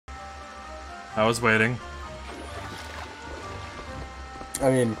I was waiting.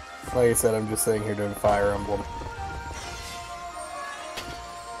 I mean, like I said, I'm just sitting here doing Fire Emblem.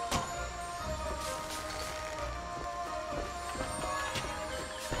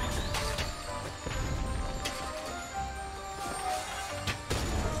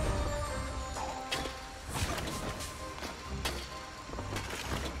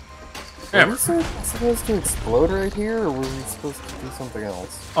 Yeah. Was it supposed to explode right here, or were we supposed to do something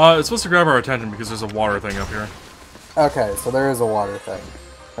else? It's supposed to grab our attention because there's a water thing up here. Okay, so there is a water thing.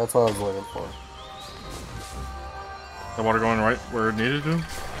 That's what I was looking for. The water going right where it needed to?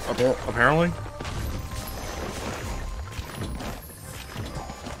 Yep. Apparently.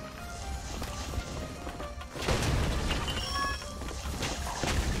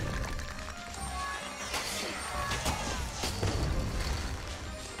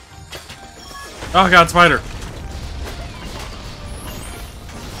 Oh god, spider!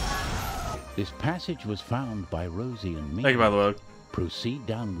 This passage was found by Rosie and me. Thank you, by the way. Proceed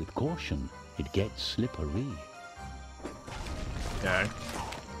down with caution. It gets slippery. Okay.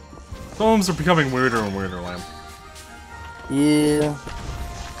 Poems are becoming weirder and weirder, Lamb. Yeah.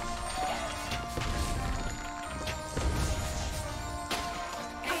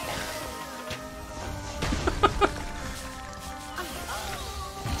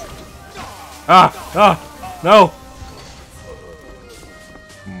 No!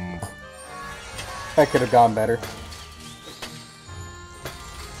 That could have gone better.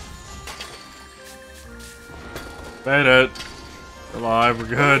 Made it. We're alive, we're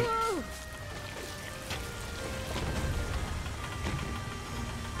good.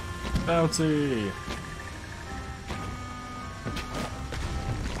 Bouncy.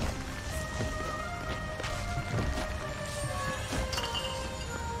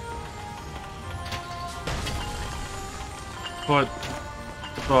 But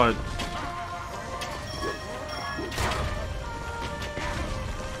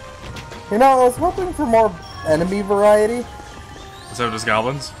You know, I was hoping for more enemy variety. instead of just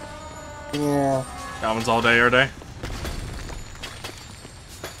goblins? Yeah. Goblins all day, every day?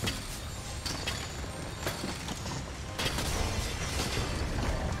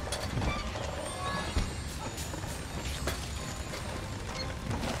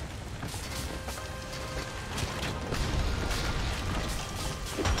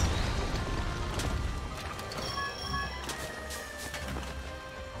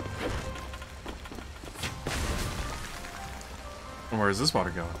 And where is this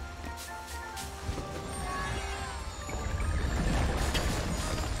water going?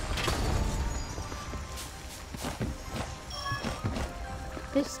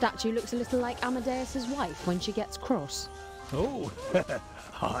 This statue looks a little like Amadeus's wife when she gets cross. Oh,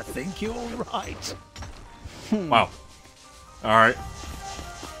 I think you're right. Wow. Alright.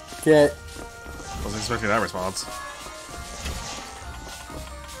 Get. Wasn't expecting that response.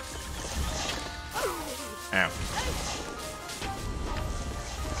 Ow.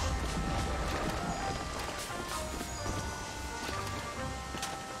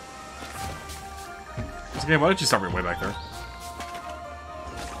 This game, why did you stop me way back there?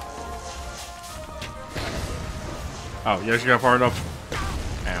 Oh, you actually got far enough?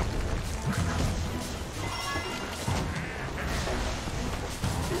 Ow.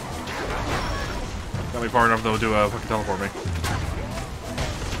 Got me far enough though to fucking teleport me.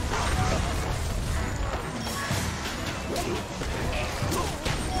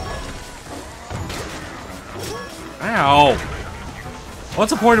 Ow!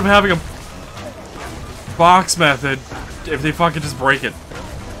 What's the point of having a box method if they fucking just break it?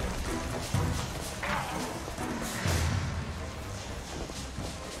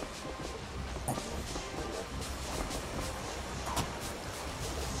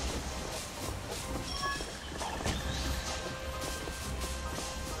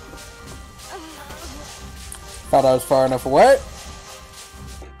 Thought I was far enough away.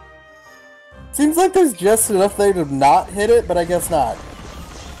 Seems like there's just enough there to not hit it, but I guess not.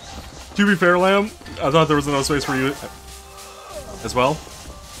 To be fair, Lamb, I thought there was enough space for you as well.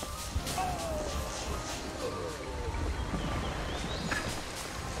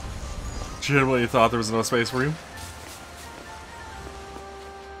 Generally thought there was enough space for you.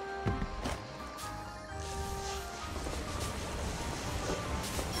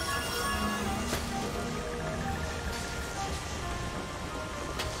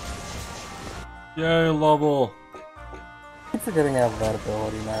 Yay, level. I keep forgetting I have that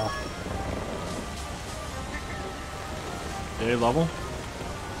ability now. Yay, level?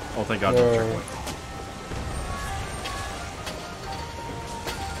 Oh, thank God. Yay. Checkpoint.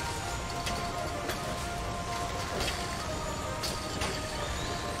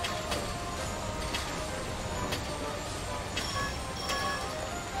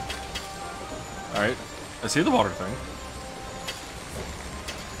 Alright. I see the water thing.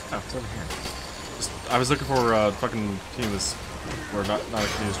 Oh, it's over here. I was looking for fucking Tina's, or not a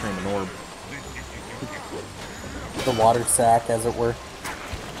Tina's Trine, an orb. The water sack, as it were.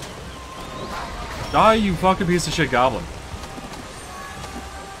 Die, you fucking piece of shit goblin.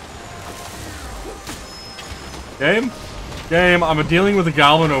 Game? Game, I'm dealing with a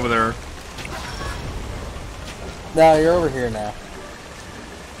goblin over there. No, you're over here now.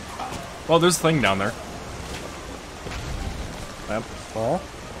 Well, there's a thing down there. Yep. What?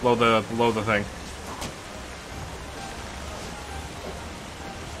 Below the thing.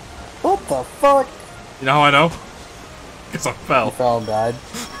 What the fuck? You know how I know? Because I fell. You fell and died.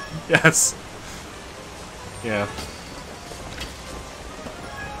 Yes. Yeah.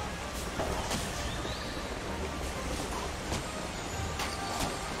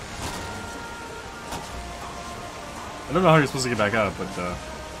 I don't know how you're supposed to get back up, but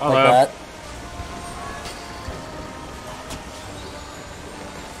Like that.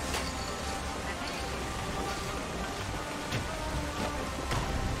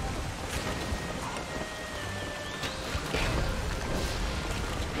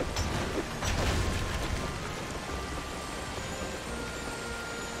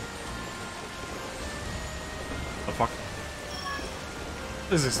 The fuck?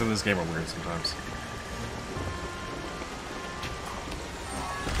 Physics in this game are weird sometimes.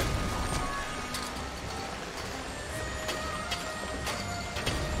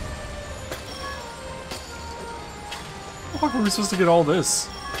 How the fuck were we supposed to get all this?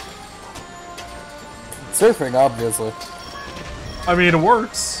 Surfing, obviously. I mean, it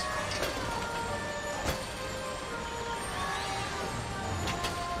works.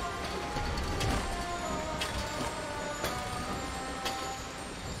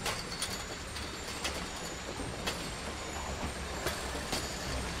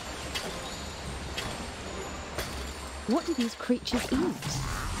 What do these creatures eat?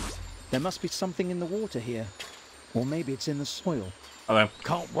 There must be something in the water here. Or maybe it's in the soil. Hello.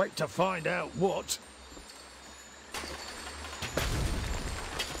 Can't wait to find out what.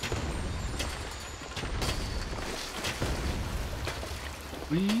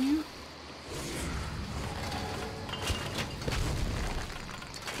 We.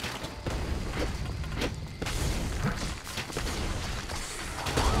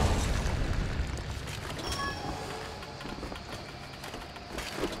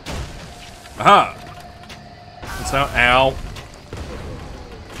 Aha! It's now. Ow.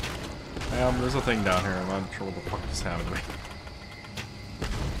 There's a thing down here. I'm not sure what the fuck just happened to me.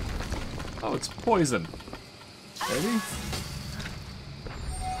 Oh, it's poison. Maybe?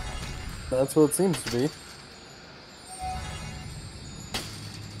 That's what it seems to be.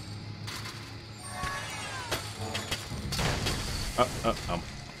 Oh.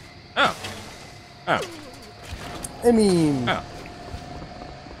 Oh. I mean, Oh.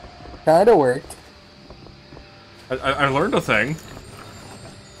 kinda worked. I learned a thing.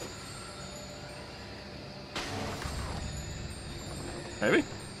 Maybe?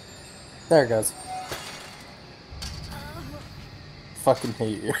 There it goes. Fucking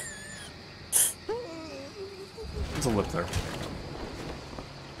hate you. There's a lip there.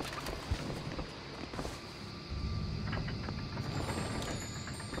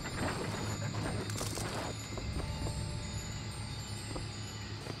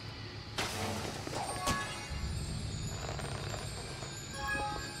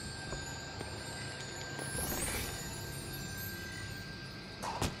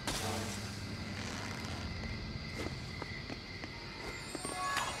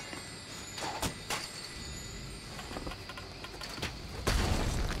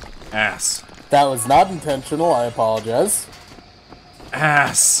 Ass. That was not intentional, I apologize.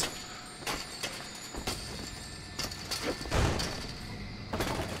 Ass.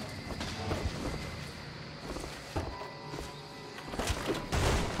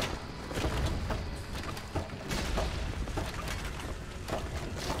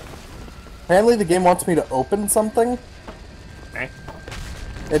 Apparently the game wants me to open something. Eh?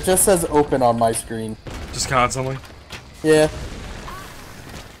 It just says open on my screen. Just constantly. Yeah.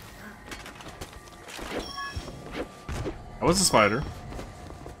 I was a spider.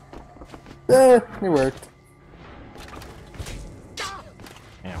 It worked.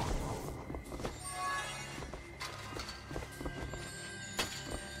 Yeah.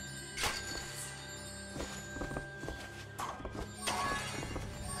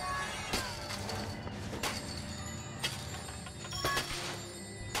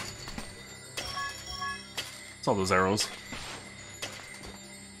 It's all those arrows.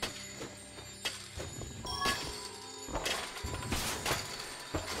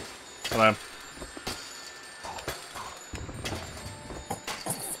 Hello.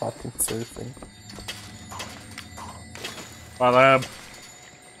 surfing. Bye, lab.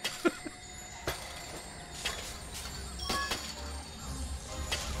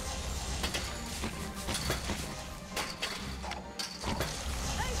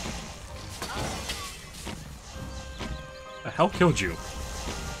 The hell killed you?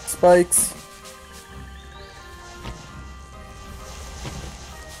 Spikes.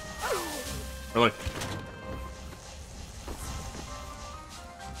 Really?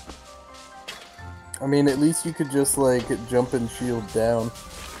 I mean, at least you could just, like, jump and shield down.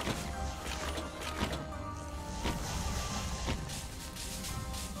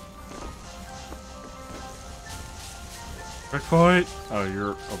 Checkpoint? Oh,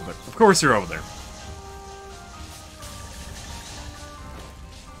 you're over there. Of course you're over there.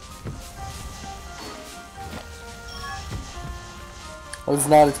 I was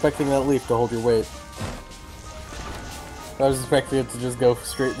not expecting that leaf to hold your weight. I was expecting it to just go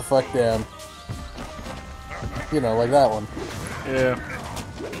straight the fuck down. You know, like that one. Yeah.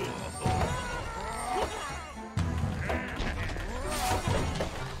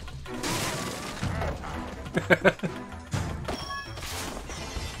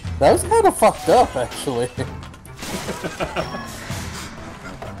 That was kind of fucked up, actually.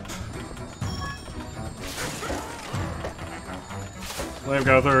 Lamb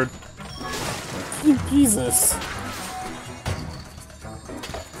got a third. Jesus.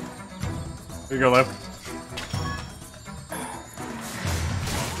 Here you go, Lamb.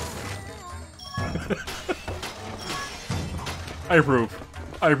 I approve.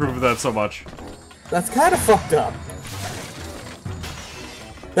 I approve of that so much. That's kind of fucked up.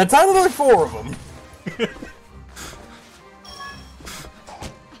 That's out of like 4 of them.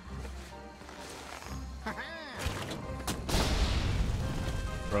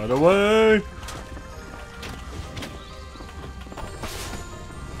 Run away!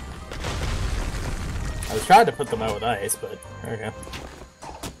 I was trying to put them out with ice, but okay.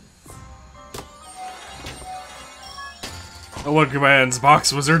 No one commands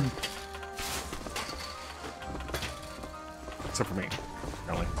Box Wizard. Except for me,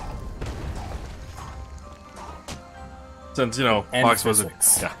 apparently. Since, you know, And Box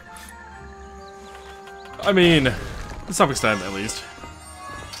physics. Wizard. Yeah. I mean, to some extent, at least.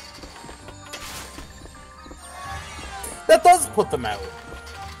 That does put them out.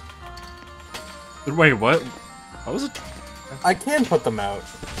 Wait, what? What was it? I can put them out.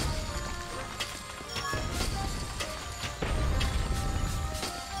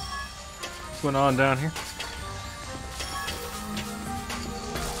 What's going on down here?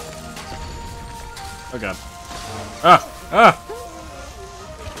 Oh god. Ah! Ah!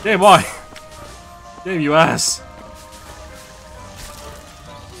 Game, why? Game, you ass!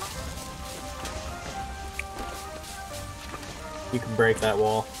 You can break that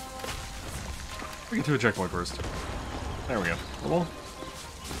wall. We can do a checkpoint first. There we go. The wall?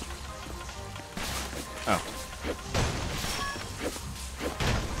 Oh.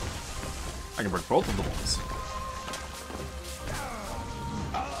 I can break both of the walls.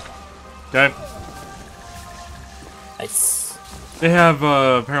 Okay. Nice. They have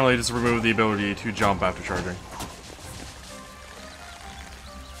apparently just removed the ability to jump after charging.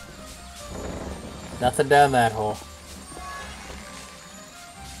 Nothing down that hole.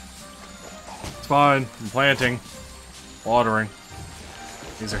 It's fine. I'm planting. Watering.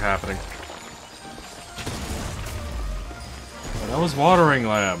 These are happening. But that was watering,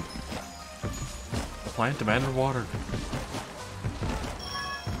 Lamb. The plant demanded water.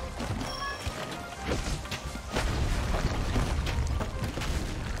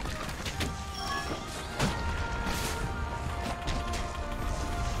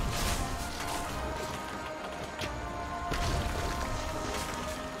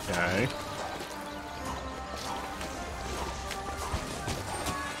 Okay.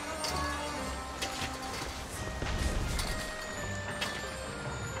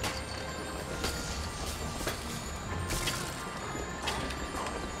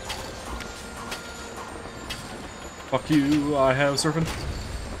 Fuck you, I have surfing.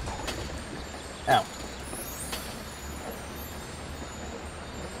 Ow.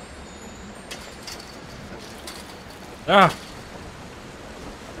 Ah!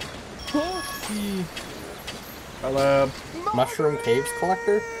 Hello. Mushroom Caves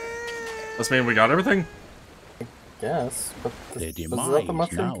Collector? Does mean we got everything? Yes, but Their was that demise the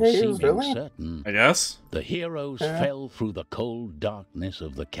Mushroom now Caves, seeming really? certain, I guess. the heroes fell through the cold darkness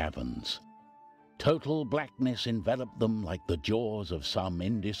of the caverns. Total blackness enveloped them like the jaws of some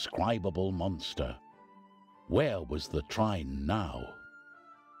indescribable monster. Where was the Trine now?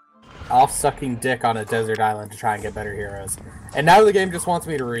 off sucking dick on a desert island to try and get better heroes. And now the game just wants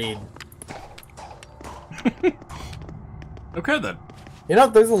me to read. Okay, then. You know,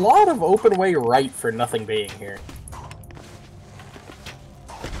 there's a lot of open way right for nothing being here.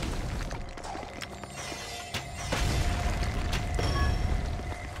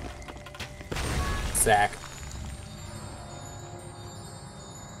 Sack.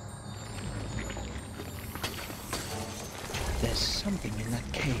 There's something in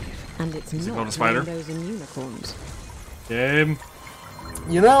that cave. And it's Is it not called a spider? rainbows and unicorns. Game.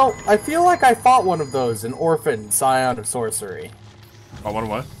 You know, I feel like I fought one of those in Orphan, Scion of Sorcery. Oh,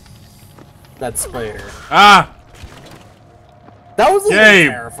 what? That spider. Ah! That was a little Game.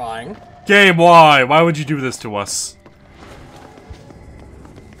 terrifying. Game, why? Why would you do this to us?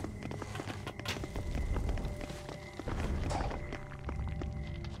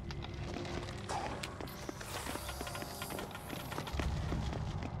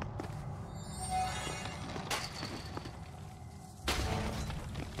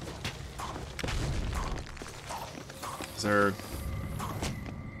 Is there...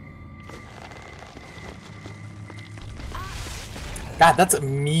 God, that's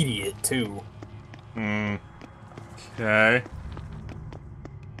immediate, too. Okay.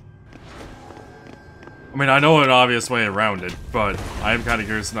 I mean, I know an obvious way around it, but I am kind of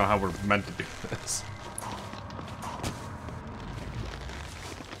curious to know how we're meant to do this.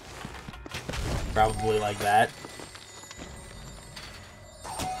 Probably like that.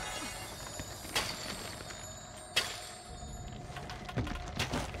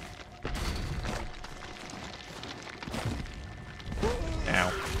 Ow.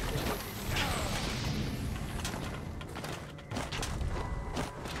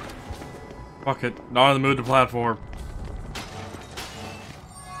 Fuck it. Not in the mood to platform.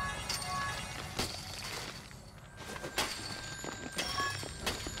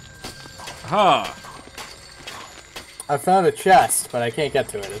 Ha! I found a chest, but I can't get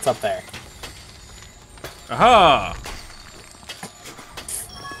to it. It's up there. Aha!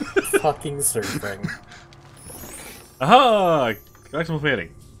 Fucking surfing. Aha! Collectible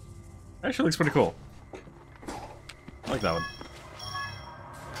painting. Actually looks pretty cool. I like that one.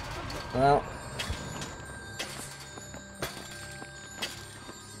 Well.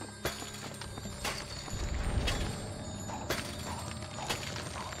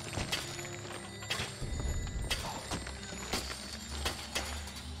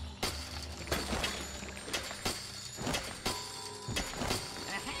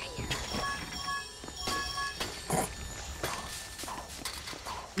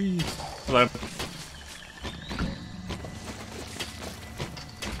 Hello.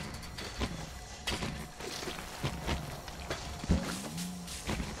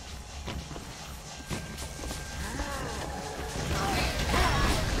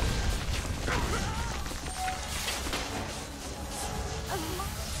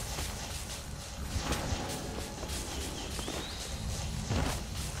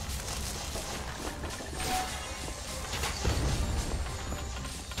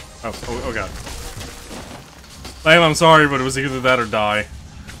 Oh god. I'm sorry, but it was either that or die.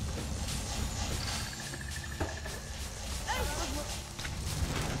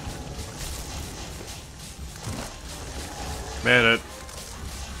 Made it.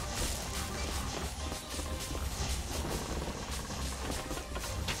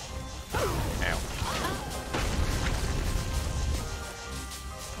 Ow.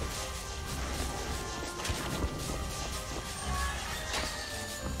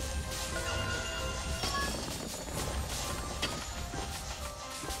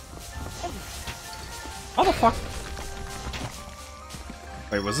 How the fuck?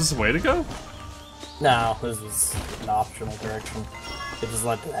 Wait, was this the way to go? No, this was an optional direction. It just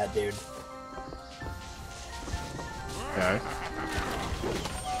led to that dude. Okay.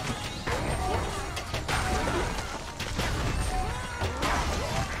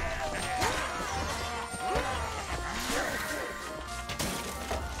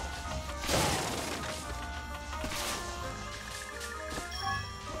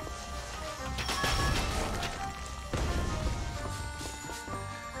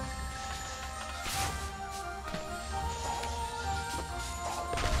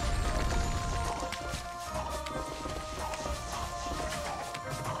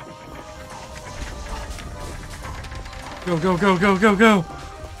 Go, go, go, go, go, go!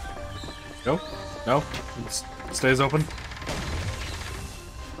 Go? No? It stays open?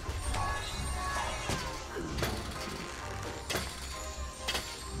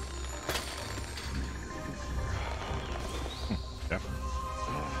 Yeah.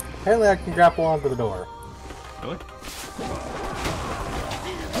 Apparently I can grapple onto the door. Really?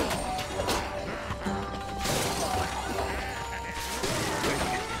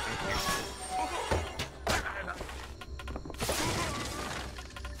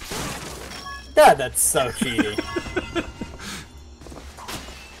 God, that's so cheating.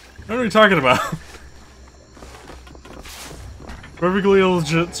 What are we talking about? Perfectly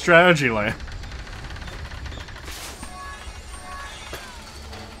legit strategy land.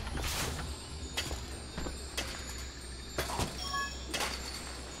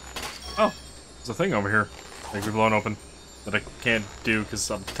 Oh, there's a thing over here. That can be blown open. That I can't do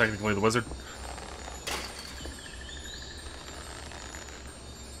because I'm technically the wizard.